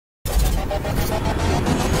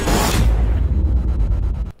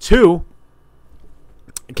Two,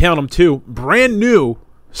 count them, two brand new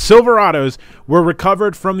Silverados were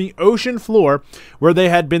recovered from the ocean floor where they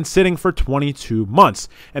had been sitting for 22 months.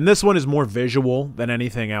 And this one is more visual than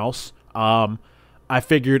anything else. I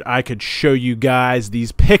figured I could show you guys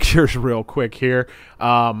these pictures real quick here.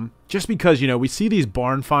 Just because, you know, we see these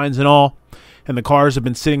barn finds and all, and the cars have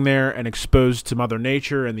been sitting there and exposed to Mother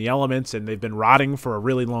Nature and the elements, and they've been rotting for a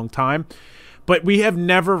really long time. But we have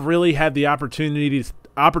never really had the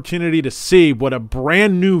opportunity to see what a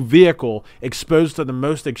brand new vehicle exposed to the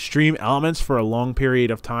most extreme elements for a long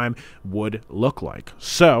period of time would look like.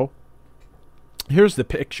 So here's the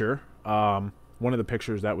picture, one of the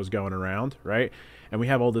pictures that was going around, right? And we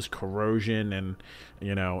have all this corrosion, and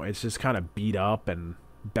you know, it's just kind of beat up and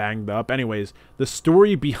banged up. Anyways, the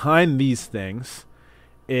story behind these things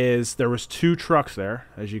is there was two trucks there,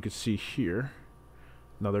 as you can see here.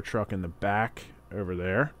 Another truck in the back over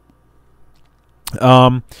there.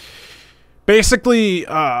 Basically,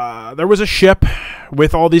 there was a ship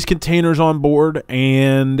with all these containers on board,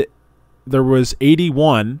 and there was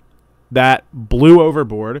 81 that blew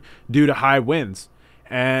overboard due to high winds.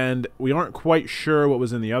 And we aren't quite sure what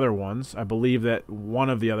was in the other ones. I believe that one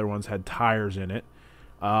of the other ones had tires in it.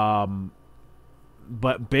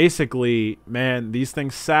 But basically, man, these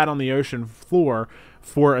things sat on the ocean floor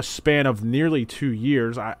for a span of nearly 2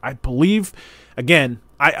 years. I believe, again,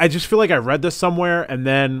 I just feel like I read this somewhere and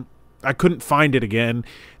then I couldn't find it again.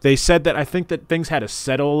 They said that I think that things had to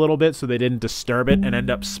settle a little bit so they didn't disturb it and end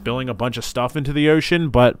up spilling a bunch of stuff into the ocean.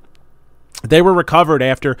 But they were recovered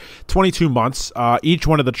after 22 months. Each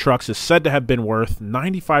one of the trucks is said to have been worth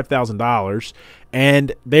 $95,000,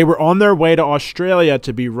 and they were on their way to Australia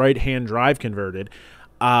to be right-hand drive converted.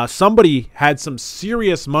 Somebody had some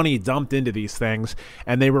serious money dumped into these things,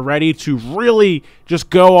 and they were ready to really just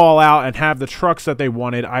go all out and have the trucks that they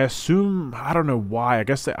wanted. I assume, I don't know why. I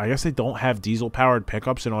guess they don't have diesel-powered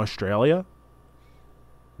pickups in Australia.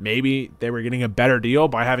 Maybe they were getting a better deal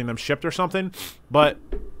by having them shipped or something, but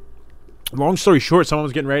long story short, someone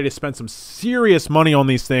was getting ready to spend some serious money on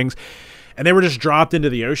these things, and they were just dropped into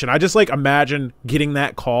the ocean. I just, like, imagine getting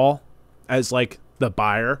that call as, like, the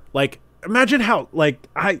buyer. Like, imagine how, like,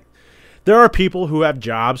 there are people who have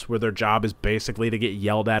jobs where their job is basically to get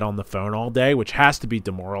yelled at on the phone all day, which has to be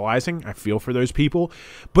demoralizing. I feel for those people.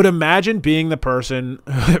 But imagine being the person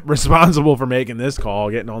responsible for making this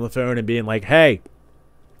call, getting on the phone and being like, hey,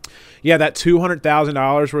 yeah, that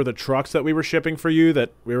 $200,000 worth of trucks that we were shipping for you that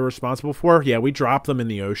we were responsible for, yeah, we dropped them in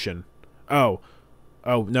the ocean. Oh,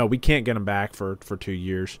 no, we can't get them back for 2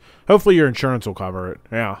 years. Hopefully your insurance will cover it.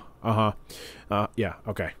 Yeah, yeah,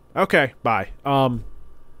 okay, bye.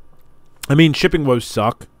 I mean, shipping woes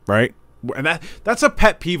suck, right? And that's a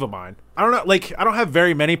pet peeve of mine. I don't know, like, I don't have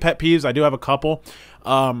very many pet peeves. I do have a couple.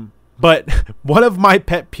 But one of my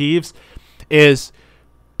pet peeves is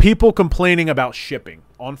people complaining about shipping.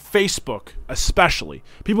 On Facebook, especially.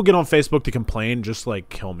 People get on Facebook to complain, just like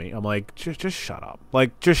kill me. I'm like, just shut up.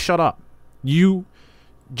 Like, just shut up. You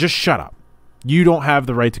just shut up. You don't have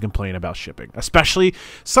the right to complain about shipping. Especially,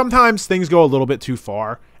 sometimes things go a little bit too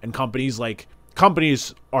far, and companies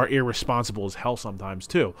are irresponsible as hell sometimes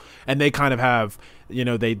too. And they kind of have, you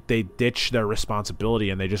know, they ditch their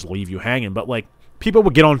responsibility and they just leave you hanging. But like, people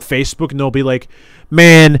will get on Facebook and they'll be like,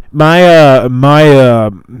 man,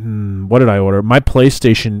 my what did I order? My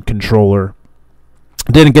PlayStation controller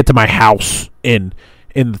didn't get to my house in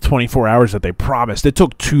the 24 hours that they promised. It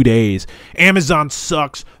took 2 days. Amazon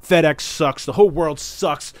sucks. FedEx sucks. The whole world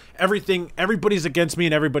sucks. Everybody's against me,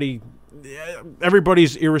 and everybody's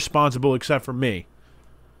irresponsible except for me.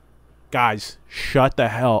 Guys, shut the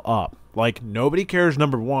hell up. Like, nobody cares,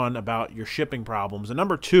 number one, about your shipping problems. And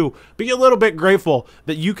number two, be a little bit grateful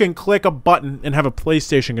that you can click a button and have a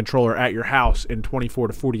PlayStation controller at your house in 24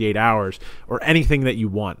 to 48 hours or anything that you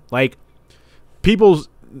want. Like, people's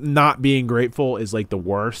not being grateful is, like, the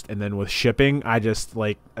worst. And then with shipping, I just,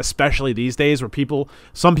 like, especially these days where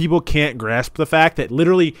some people can't grasp the fact that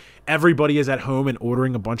literally everybody is at home and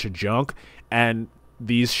ordering a bunch of junk, and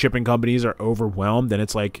these shipping companies are overwhelmed, and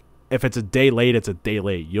it's like, if it's a day late, it's a day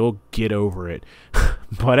late. You'll get over it.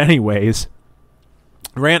 But anyways,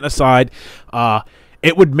 rant aside,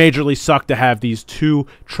 it would majorly suck to have these two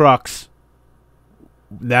trucks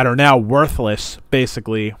that are now worthless,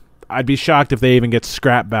 basically. I'd be shocked if they even get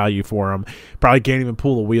scrap value for them. Probably can't even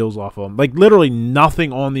pull the wheels off of them. Like, literally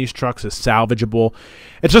nothing on these trucks is salvageable.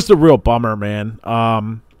 It's just a real bummer, man.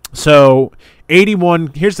 So,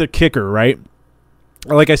 81, here's the kicker, right?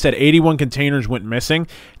 Like I said, 81 containers went missing.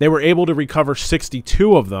 They were able to recover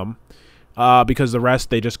 62 of them because the rest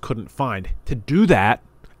they just couldn't find. To do that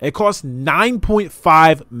It cost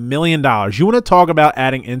 $9.5 million. You want to talk about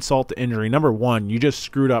adding insult to injury. Number one, you just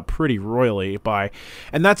screwed up pretty royally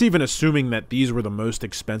and that's even assuming that these were the most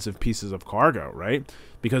expensive pieces of cargo, right?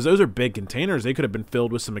 Because those are big containers. They could have been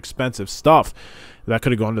filled with some expensive stuff that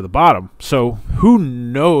could have gone to the bottom. So who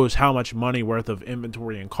knows how much money worth of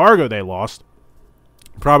inventory and cargo they lost.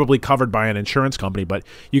 Probably covered by an insurance company, but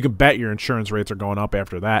you can bet your insurance rates are going up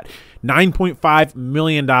after that. $9.5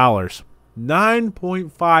 million.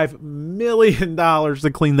 $9.5 million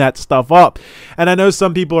to clean that stuff up. And I know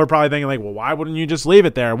some people are probably thinking like, well, why wouldn't you just leave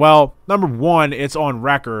it there? Well, number one, it's on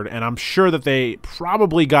record, and I'm sure that they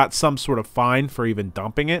probably got some sort of fine for even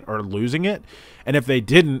dumping it or losing it. And if they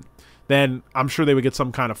didn't, then I'm sure they would get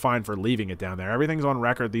some kind of fine for leaving it down there. Everything's on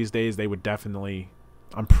record these days. They would definitely,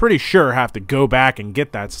 I'm pretty sure, have to go back and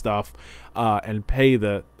get that stuff and pay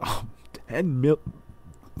the $10 million.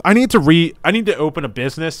 I need to open a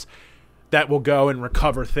business that will go and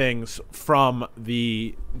recover things from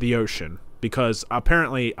the ocean, because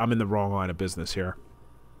apparently I'm in the wrong line of business here.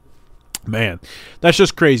 Man, that's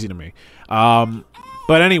just crazy to me. But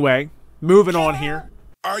anyway, moving on here.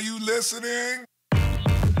 Are you listening?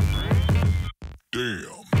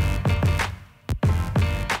 Damn.